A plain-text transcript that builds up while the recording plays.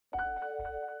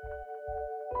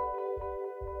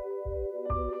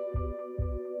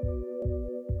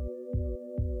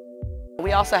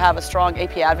we also have a strong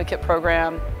AP advocate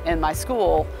program in my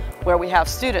school where we have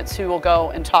students who will go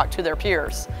and talk to their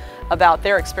peers about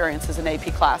their experiences in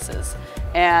AP classes.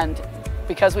 And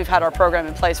because we've had our program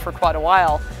in place for quite a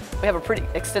while, we have a pretty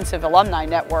extensive alumni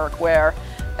network where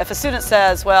if a student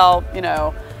says, well, you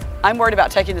know, I'm worried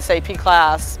about taking this AP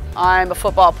class, I'm a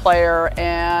football player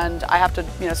and I have to,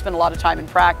 you know, spend a lot of time in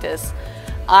practice,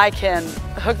 I can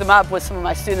hook them up with some of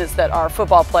my students that are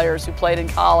football players who played in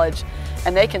college,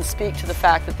 and they can speak to the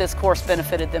fact that this course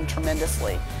benefited them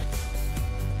tremendously.